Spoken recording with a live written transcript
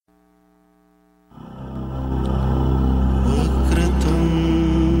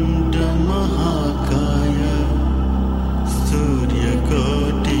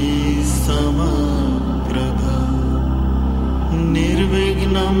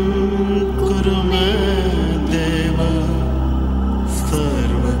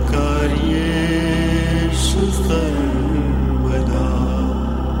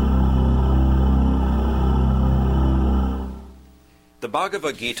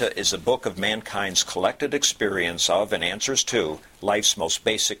Bhagavad Gita is a book of mankind's collected experience of and answers to life's most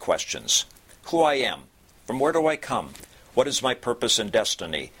basic questions. Who I am, from where do I come, what is my purpose and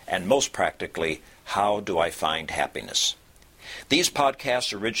destiny, and most practically, how do I find happiness? These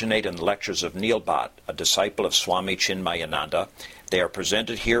podcasts originate in the lectures of Neil Bhatt, a disciple of Swami Chinmayananda. They are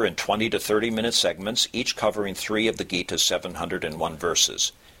presented here in 20 to 30-minute segments, each covering 3 of the Gita's 701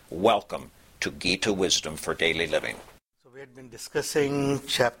 verses. Welcome to Gita Wisdom for Daily Living. We had been discussing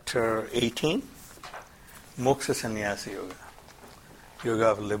chapter 18, Moksha Sannyasa Yoga, Yoga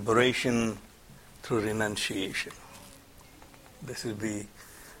of liberation through renunciation. This is the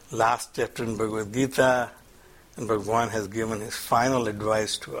last chapter in Bhagavad Gita, and Bhagavan has given his final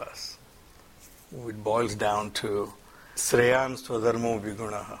advice to us. It boils down to Sreyan Swadharmo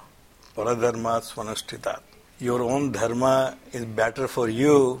Vigunaha, Paradharmat Swanashtitat. Your own dharma is better for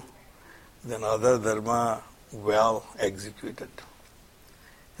you than other dharma well executed.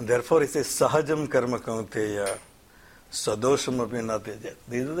 And therefore it says Sahajam Karma Kaunteya Sadosham Api Na Tejat.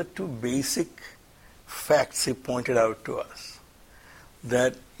 These are the 2 basic facts he pointed out to us.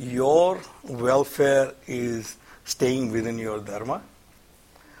 That your welfare is staying within your dharma.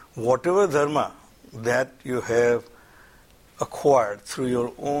 Whatever dharma that you have acquired through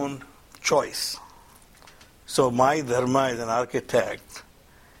your own choice. So my dharma as an architect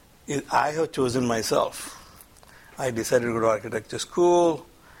is I have chosen myself. I decided to go to architecture school,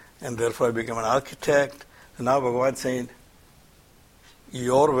 and therefore I became an architect. And now Bhagavan is saying,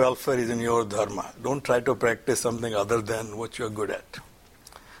 your welfare is in your dharma. Don't try to practice something other than what you are good at.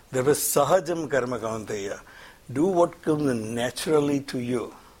 Therefore, sahajam karma kaunteya. Do what comes naturally to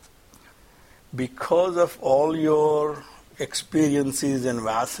you. Because of all your experiences and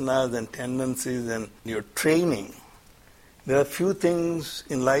vasanas and tendencies and your training, there are few things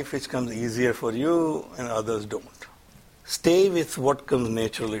in life which comes easier for you and others don't. Stay with what comes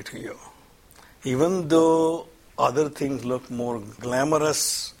naturally to you. Even though other things look more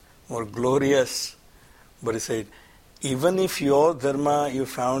glamorous, more glorious, but he said, even if your dharma you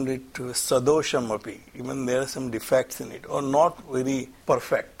found it to sadosham api, even there are some defects in it, or not very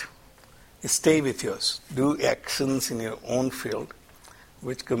perfect, stay with yours. Do actions in your own field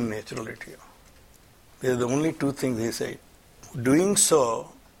which come naturally to you. These are the only 2 things he said. Doing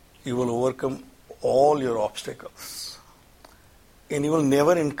so, you will overcome all your obstacles. And you will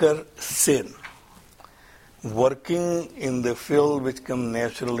never incur sin. Working in the field which comes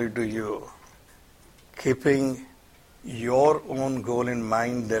naturally to you, keeping your own goal in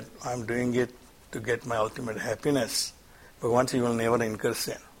mind that I'm doing it to get my ultimate happiness, but once you will never incur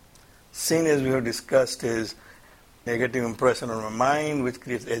sin. Sin, as we have discussed, is negative impression on my mind which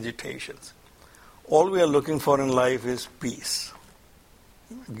creates agitations. All we are looking for in life is peace.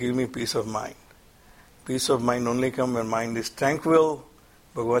 Give me peace of mind. Peace of mind only comes when mind is tranquil.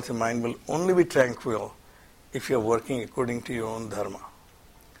 Bhagavan's mind will only be tranquil if you are working according to your own dharma.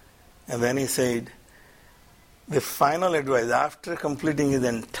 And then he said, the final advice, after completing his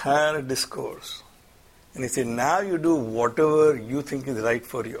entire discourse, and he said, now you do whatever you think is right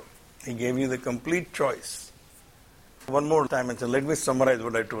for you. He gave you the complete choice. One more time, and said, let me summarize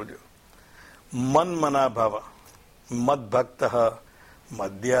what I told you. Man mana bhava, mad bhaktaha,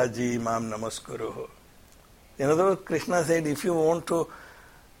 madhyaji mam namaskaruho. In other words, Krishna said, if you want to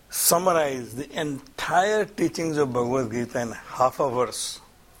summarize the entire teachings of Bhagavad Gita in half a verse,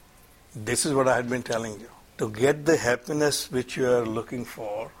 this is what I had been telling you. To get the happiness which you are looking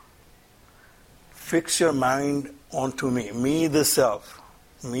for, fix your mind onto me the self,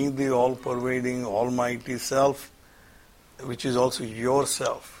 me the all-pervading, almighty self, which is also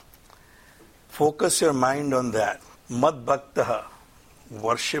yourself. Focus your mind on that. Mad bhaktaha,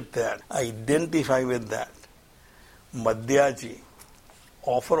 worship that, identify with that. Madhyaji,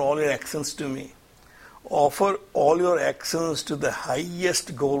 offer all your actions to me. Offer all your actions to the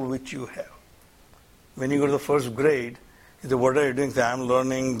highest goal which you have. When you go to the first grade, you say, what are you doing? Say, I'm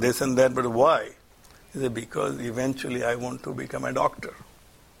learning this and that, but why? You say, because eventually I want to become a doctor.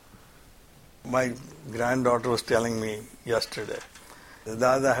 My granddaughter was telling me yesterday,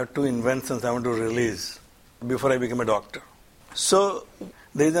 Dada, I have 2 inventions I want to release before I become a doctor. So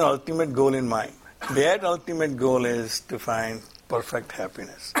there is an ultimate goal in mind. That ultimate goal is to find perfect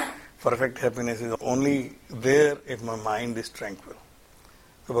happiness. Perfect happiness is only there if my mind is tranquil.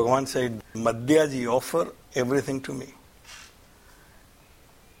 So Bhagavan said, Madhyaji, offer everything to me.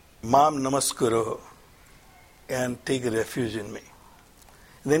 Mam namaskuro, and take refuge in me.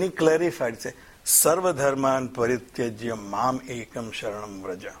 Then he clarified, say, Sarva dharman parityajya mam ekam sharanam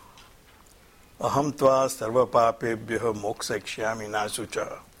vraja. Aham tva sarva papebhyo moksha ikshami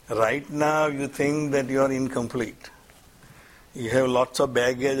nasucha. Right now you think that you are incomplete. You have lots of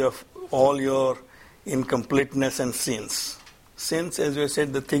baggage of all your incompleteness and sins. Sins, as you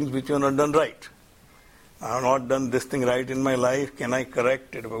said, the things which you have not done right. I have not done this thing right in my life. Can I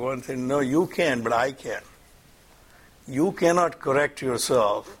correct it? Bhagavan said, no, you can, but I can. You cannot correct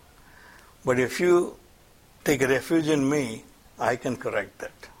yourself. But if you take refuge in me, I can correct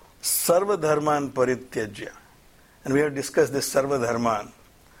that. Sarva dharman parityajya. And we have discussed this sarva dharman.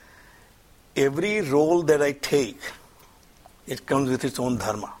 Every role that I take, it comes with its own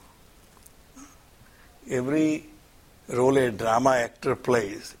dharma. Every role a drama actor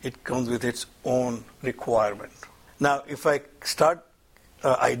plays, it comes with its own requirement. Now, if I start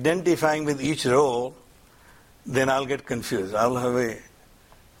identifying with each role, then I'll get confused. I'll have a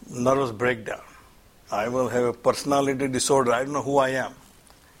nervous breakdown. I will have a personality disorder. I don't know who I am.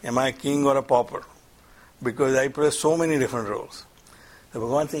 Am I a king or a pauper? Because I play so many different roles. So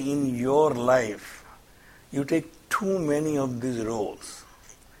Bhagavan says, in your life, you take too many of these roles.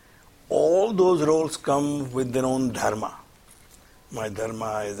 All those roles come with their own dharma. My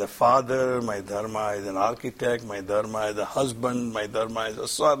dharma is a father, my dharma is an architect, my dharma is a husband, my dharma is a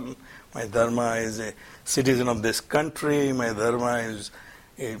son, my dharma is a citizen of this country, my dharma is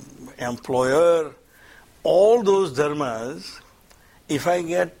an employer. All those dharmas, if I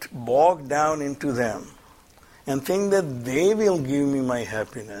get bogged down into them and think that they will give me my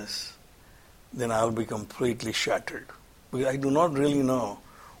happiness, then I'll be completely shattered. Because I do not really know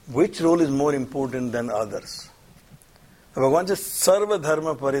which role is more important than others. Bhagavan says, Sarva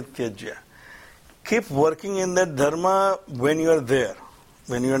dharma parityajya. Keep working in that dharma when you are there.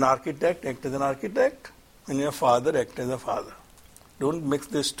 When you are an architect, act as an architect. When you are a father, act as a father. Don't mix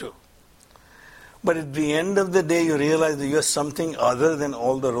these two. But at the end of the day, you realize that you are something other than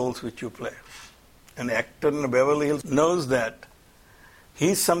all the roles which you play. An actor in Beverly Hills knows that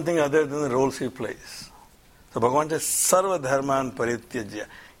he is something other than the roles he plays. So Bhagavan says, Sarva dharman parityajya.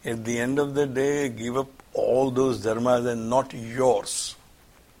 At the end of the day, give up all those dharmas and not yours.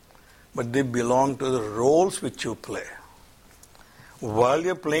 But they belong to the roles which you play. While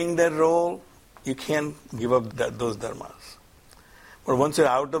you're playing that role, you can't give up those dharmas. But once you're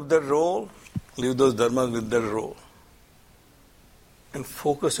out of that role, leave those dharmas with that role. And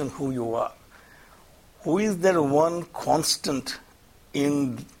focus on who you are. Who is that one constant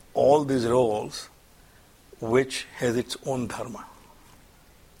in all these roles which has its own dharma?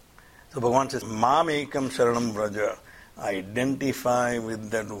 So Bhagavan says, Mam ekam sharanam vraja. Identify with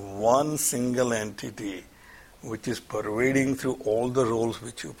that one single entity which is pervading through all the roles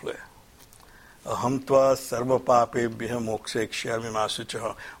which you play. Aham tva sarva papebhya mokshakshyami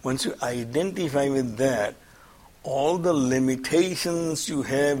masuchaha. Once you identify with that, all the limitations you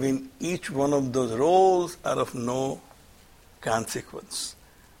have in each one of those roles are of no consequence.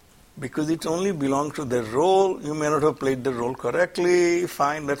 Because it only belongs to the role. You may not have played the role correctly.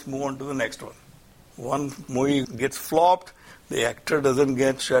 Fine, let's move on to the next one. One movie gets flopped, the actor doesn't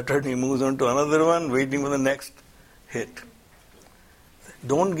get shattered, he moves on to another one, waiting for the next hit.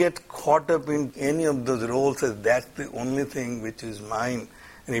 Don't get caught up in any of those roles as that's the only thing which is mine.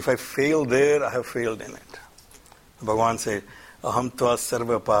 And if I fail there, I have failed in it. Bhagavan said, Aham tva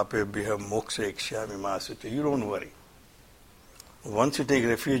sarva papebhya moksha ikshami masute. You don't worry. Once you take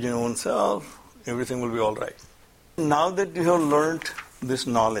refuge in your own self, everything will be all right. Now that you have learned this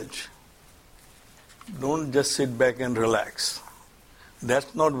knowledge, don't just sit back and relax.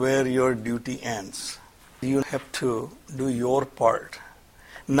 That's not where your duty ends. You have to do your part.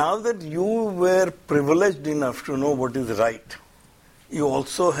 Now that you were privileged enough to know what is right, you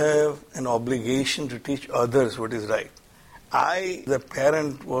also have an obligation to teach others what is right. I, the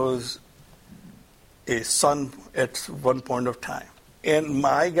parent, was a son at one point of time. And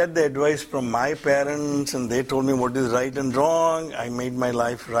I got the advice from my parents and they told me what is right and wrong. I made my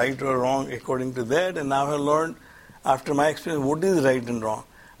life right or wrong according to that. And now I have learned, after my experience, what is right and wrong.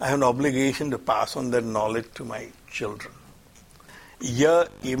 I have an obligation to pass on that knowledge to my children. Ya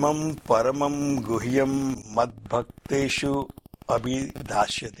imam paramam guhyam mad bhakteshu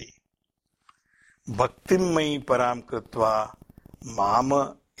abhidashyati. Bhaktim mai param kritva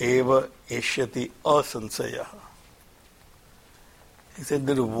mama eva eshyati asansayah. He said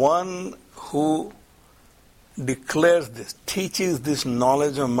that one who declares this, teaches this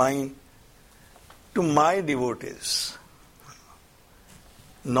knowledge of mine to my devotees,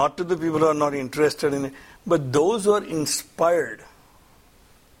 not to the people who are not interested in it, but those who are inspired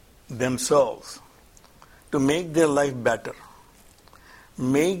themselves to make their life better,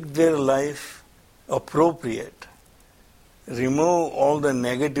 make their life appropriate, remove all the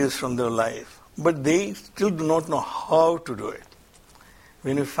negatives from their life, but they still do not know how to do it.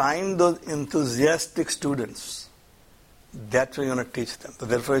 When you find those enthusiastic students, That's what you're going to teach them. So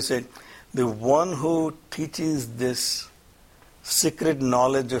therefore I said, the one who teaches this secret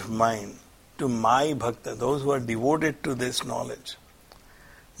knowledge of mine to my bhakta, those who are devoted to this knowledge,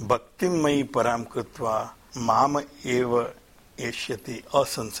 bhaktim mai param krutva mama eva eshyati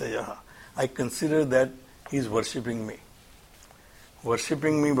asansayah. I consider that he's worshipping me.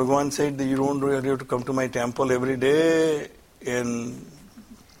 Worshipping me, Bhagavan said that you don't really have to come to my temple every day and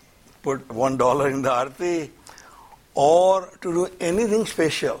put $1 in the arti or to do anything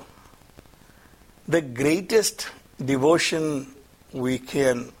special. The greatest devotion we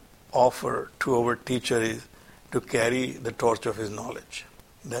can offer to our teacher is to carry the torch of his knowledge.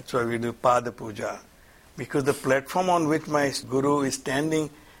 That's why we do Pada Puja. Because the platform on which my Guru is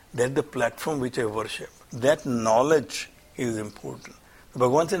standing, that's the platform which I worship. That knowledge is important.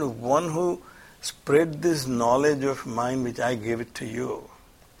 Bhagavan said, one who spread this knowledge of mine which I gave it to you,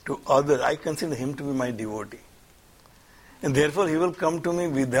 to others, I consider him to be my devotee. And therefore he will come to me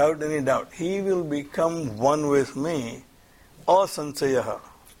without any doubt. He will become one with me, asansayaha.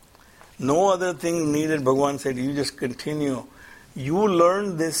 No other thing needed, Bhagavan said, you just continue. You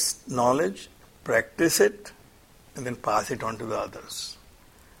learn this knowledge, practice it, and then pass it on to the others.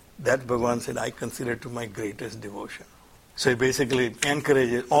 That Bhagavan said, I consider to my greatest devotion. So he basically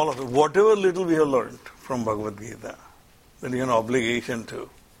encourages all of it. Whatever little we have learned from Bhagavad Gita, then we have an obligation to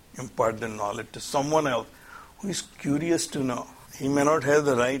impart the knowledge to someone else who is curious to know. He may not have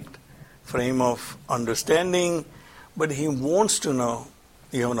the right frame of understanding, but he wants to know.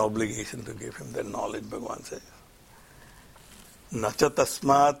 You have an obligation to give him that knowledge, Bhagavan says. Nacha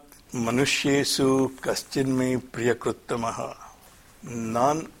tasmat manushyesu kaschinme priyakruttamaha.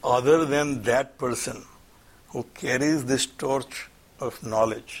 None other than that person who carries this torch of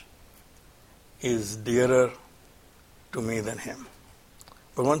knowledge is dearer to me than him.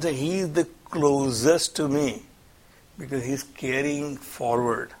 Bhagavan says he is the closest to me because he is carrying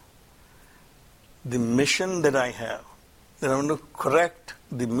forward the mission that I have, that I want to correct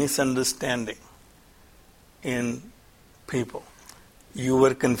the misunderstanding in people. You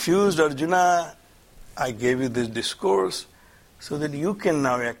were confused, Arjuna. I gave you this discourse so that you can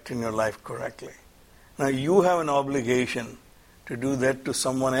now act in your life correctly. Now you have an obligation to do that to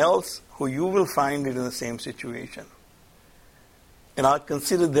someone else who you will find it in the same situation. And I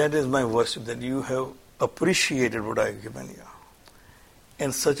consider that as my worship, that you have appreciated what I have given you.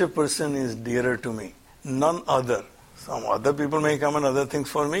 And such a person is dearer to me. None other. Some other people may come and other things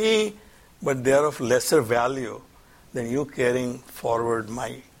for me, but they are of lesser value than you carrying forward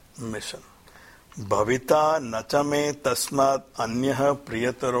my mission. Bhavita nachame tasmat anyaha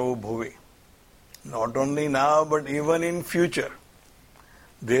priyataro bhuvi. Not only now, but even in future.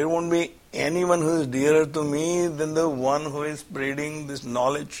 There won't be anyone who is dearer to me than the one who is spreading this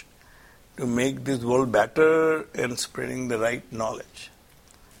knowledge to make this world better and spreading the right knowledge.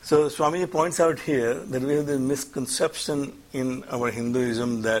 So Swamiji points out here that we have this misconception in our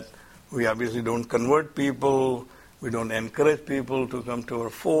Hinduism that we obviously don't convert people, we don't encourage people to come to our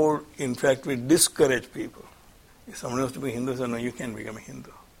fold. In fact, we discourage people. If someone wants to be Hindu, say, no, you can't become a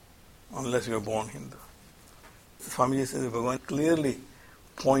Hindu unless you are born Hindu. Swamiji says that Bhagavan clearly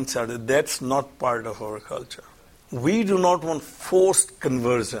points out that that's not part of our culture. We do not want forced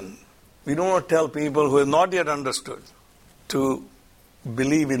conversion. We don't want to tell people who have not yet understood to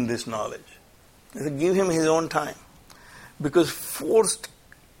believe in this knowledge. Give him his own time. Because forced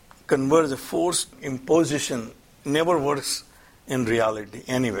conversion, forced imposition never works in reality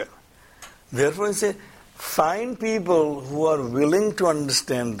anywhere. Therefore, I say, find people who are willing to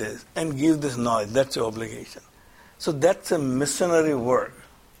understand this and give this knowledge. That's your obligation. So that's a missionary work.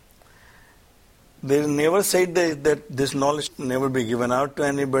 They never said that this knowledge should never be given out to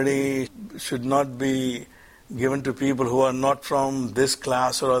anybody, should not be given to people who are not from this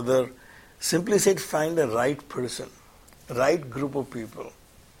class or other. Simply said, find the right person, right group of people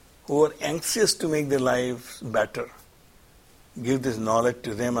who are anxious to make their lives better. Give this knowledge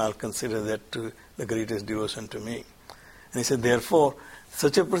to them, I'll consider that to the greatest devotion to me. And he said, therefore,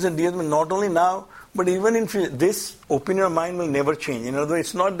 such a person deals with not only now, but even in future. This opinion of mine will never change. In other words,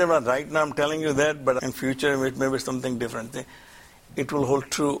 it's not that right now I'm telling you that, but in future it may be something different. It will hold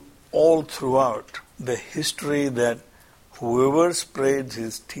true all throughout the history that whoever spreads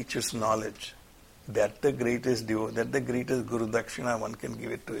his teacher's knowledge, that's the greatest devotion, that's the greatest Guru Dakshina one can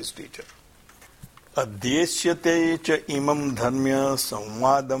give it to his teacher. Adyesyate cha imam dharmya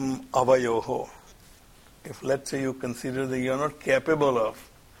samvadam avayoho. If let's say you consider that you are not capable of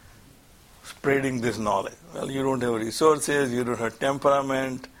spreading this knowledge, well, you don't have resources, you don't have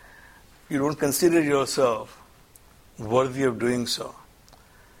temperament, you don't consider yourself worthy of doing so.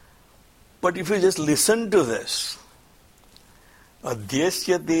 But if you just listen to this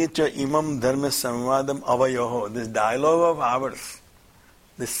Adhyasyate cha imam dharma samvadam avayoho. This dialogue of ours,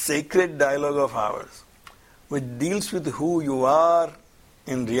 this sacred dialogue of ours, which deals with who you are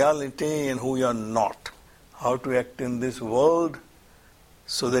in reality and who you are not. How to act in this world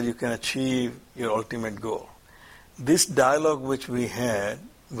so that you can achieve your ultimate goal. This dialogue which we had,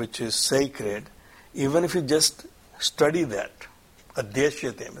 which is sacred, even if you just study that,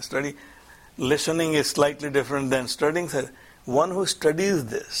 adhyashyate, study, listening is slightly different than studying. One who studies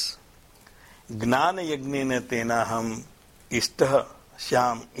this, gnana yagnena tenaham istah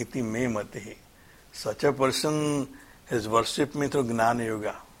syam iti me matihi. Such a person has worshipped me through Gnana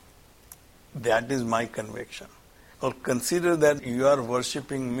Yoga. That is my conviction. Or consider that you are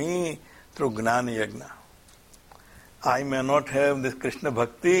worshipping me through Gnana Yagna. I may not have this Krishna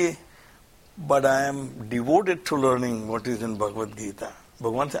Bhakti, but I am devoted to learning what is in Bhagavad Gita.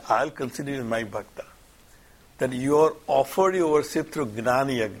 Bhagavan said, I'll consider you my Bhakta. That you are offered your worship through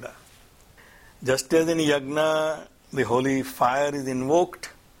Gnana Yagna. Just as in Yagna, the holy fire is invoked,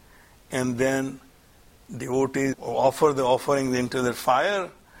 and then devotees offer the offerings into the fire,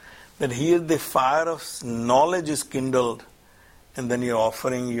 that here the fire of knowledge is kindled, and then you're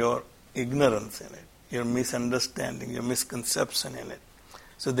offering your ignorance in it, your misunderstanding, your misconception in it.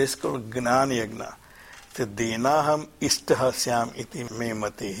 So this is called Gnana Yagna. So Denaham Ishtaha Syam iti me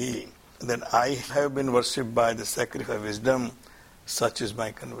matihi. That I have been worshipped by the sacrifice of wisdom, such is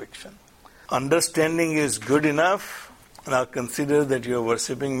my conviction. Understanding is good enough, and I'll consider that you are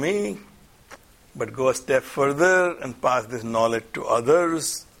worshipping me, but go a step further and pass this knowledge to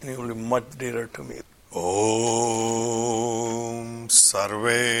others, and you will be much dearer to me. Om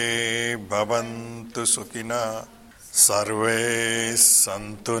Sarve Bhavantu Sukhina Sarve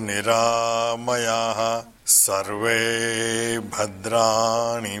Santu Niramayaha Sarve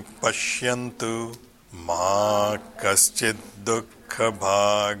Bhadrani Pashyantu Ma Kaschid Dukkha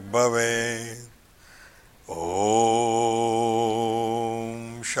Bhag Bhave. Om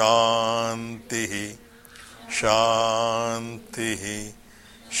Shanti Shanti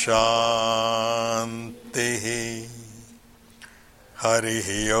Shanti.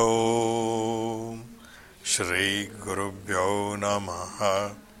 Harihi Om. Shri Gurubhyo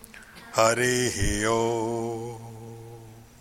Namaha. Harihi Om.